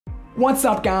What's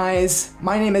up guys?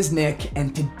 My name is Nick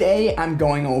and today I'm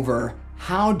going over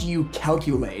how do you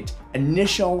calculate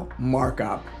initial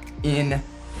markup in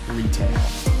retail.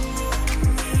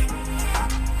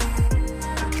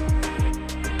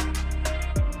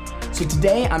 So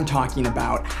today I'm talking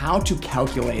about how to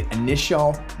calculate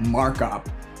initial markup,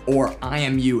 or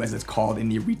IMU as it's called in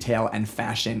the retail and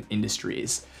fashion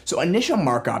industries. So initial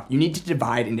markup, you need to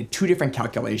divide into two different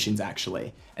calculations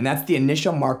actually, and that's the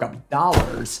initial markup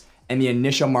dollars and the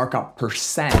initial markup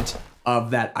percent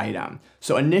of that item.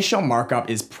 So initial markup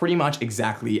is pretty much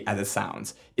exactly as it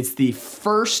sounds. It's the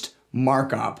first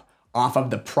markup off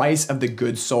of the price of the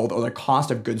goods sold or the cost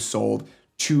of goods sold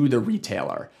to the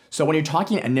retailer. So when you're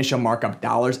talking initial markup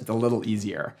dollars, it's a little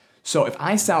easier. So if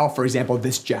I sell, for example,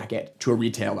 this jacket to a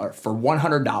retailer for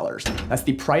 $100, that's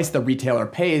the price the retailer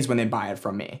pays when they buy it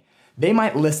from me. They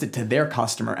might list it to their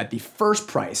customer at the first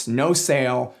price, no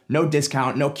sale, no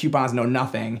discount, no coupons, no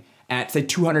nothing, at say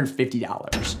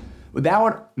 $250. Well, that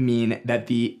would mean that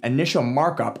the initial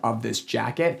markup of this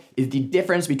jacket is the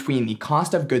difference between the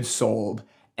cost of goods sold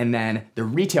and then the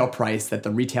retail price that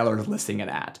the retailer is listing it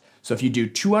at. So if you do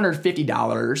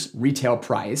 $250 retail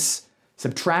price,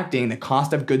 subtracting the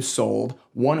cost of goods sold,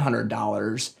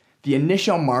 $100, the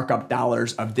initial markup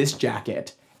dollars of this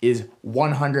jacket is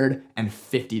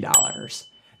 $150.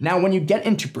 Now, when you get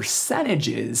into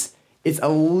percentages, it's a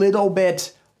little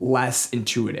bit less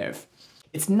intuitive.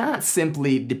 It's not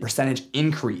simply the percentage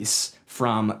increase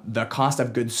from the cost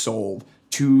of goods sold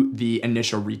to the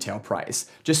initial retail price.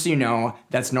 Just so you know,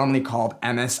 that's normally called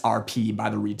MSRP by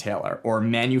the retailer, or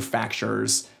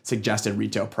manufacturer's suggested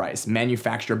retail price.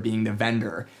 Manufacturer being the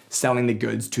vendor selling the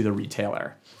goods to the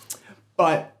retailer.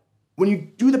 But when you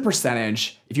do the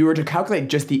percentage, if you were to calculate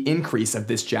just the increase of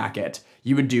this jacket,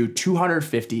 you would do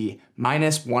 250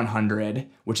 minus 100,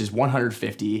 which is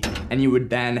 150, and you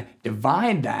would then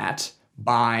divide that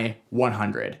by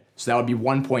 100. So that would be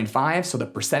 1.5, so the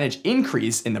percentage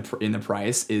increase in the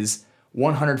price is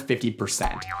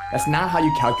 150%. That's not how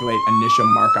you calculate initial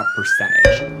markup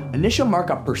percentage. Initial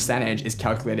markup percentage is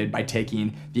calculated by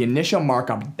taking the initial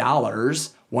markup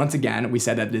dollars. Once again, we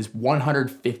said that it is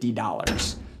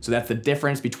 $150. So that's the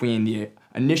difference between the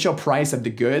initial price of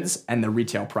the goods and the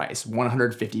retail price,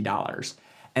 $150.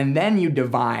 And then you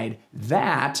divide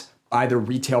that by the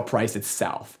retail price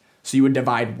itself. So you would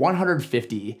divide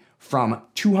 150 from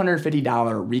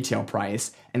 $250 retail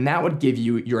price, and that would give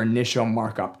you your initial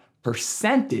markup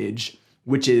percentage,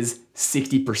 which is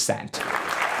 60%.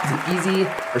 It's an easy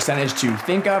percentage to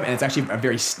think of, and it's actually a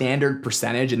very standard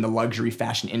percentage in the luxury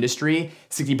fashion industry.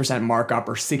 60% markup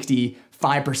or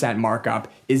 65% markup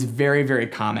is very, very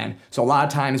common. So a lot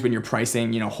of times when you're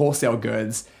pricing, wholesale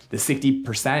goods, the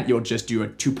 60%, you'll just do a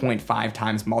 2.5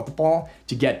 times multiple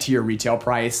to get to your retail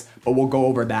price, but we'll go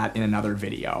over that in another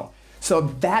video. So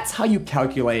that's how you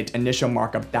calculate initial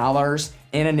markup dollars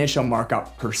and initial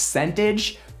markup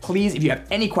percentage. Please, if you have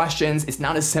any questions, it's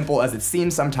not as simple as it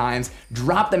seems sometimes,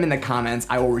 drop them in the comments.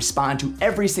 I will respond to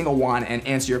every single one and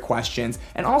answer your questions.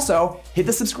 And also, hit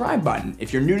the subscribe button.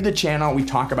 If you're new to the channel, we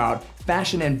talk about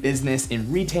fashion and business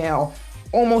in retail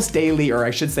almost daily, or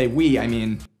I should say I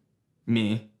mean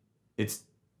me. It's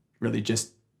really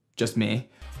just me.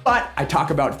 But I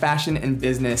talk about fashion and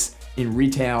business in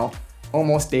retail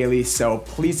almost daily, so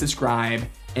please subscribe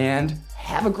and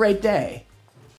have a great day.